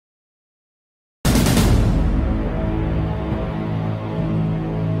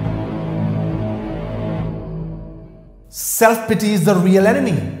Self-pity is the real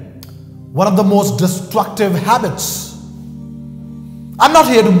enemy, one of the most destructive habits. I'm not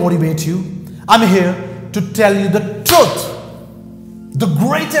here to motivate you. I'm here to tell you the truth. The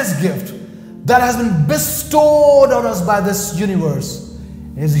greatest gift that has been bestowed on us by this universe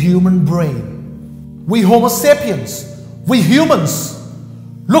is human brain. We Homo sapiens, we humans,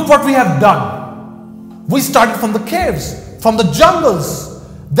 look what we have done. We started from the caves, from the jungles.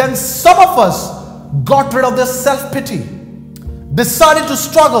 Then some of us got rid of their self-pity, decided to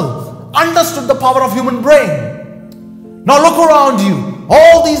struggle, understood the power of human brain. Now look around you,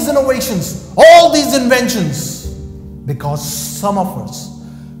 all these innovations, all these inventions, because some of us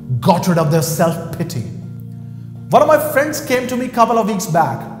got rid of their self-pity. One of my friends came to me a couple of weeks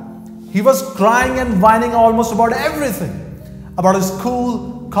back. He was crying and whining almost about everything, about his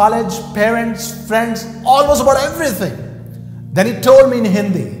school, college, parents, friends, almost about everything. Then he told me in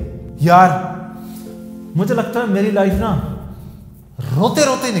Hindi, यार मुझे लगता है मेरी life ना रोते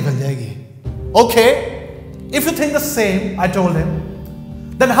रोते निकल जाएगी. Okay, if you think the same, I told him,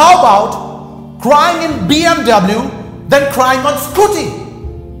 then how about crying in BMW, then crying on scooty?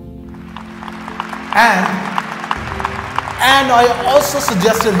 And I also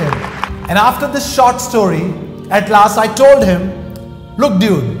suggested him. And after this short story, at last I told him, look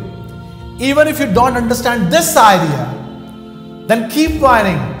dude, even if you don't understand this idea, then keep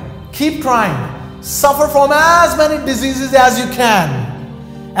whining, keep trying, suffer from as many diseases as you can,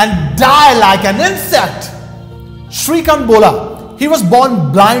 and die like an insect. Shrikant Bola, he was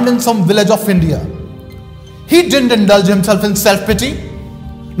born blind in some village of India. He didn't indulge himself in self-pity.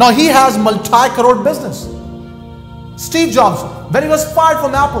 Now he has multi-crore business. Steve Jobs, when he was fired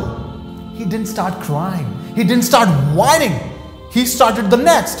from Apple, he didn't start crying. He didn't start whining. He started the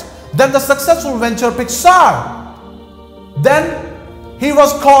next. Then the successful venture Pixar. Then he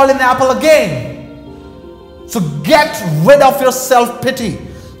was called in Apple again. So get rid of your self-pity.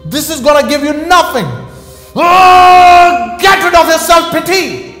 This is gonna give you nothing. Oh, get rid of your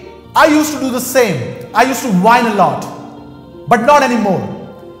self-pity. I used to do the same. I used to whine a lot, but not anymore.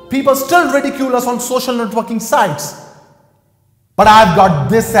 People still ridicule us on social networking sites. But I've got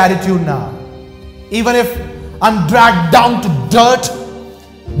this attitude now. Even if I'm dragged down to dirt,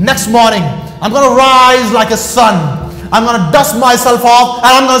 next morning I'm gonna rise like a sun. I'm gonna dust myself off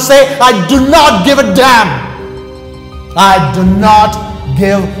and I'm gonna say, I do not give a damn. I do not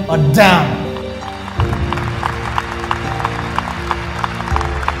give a damn.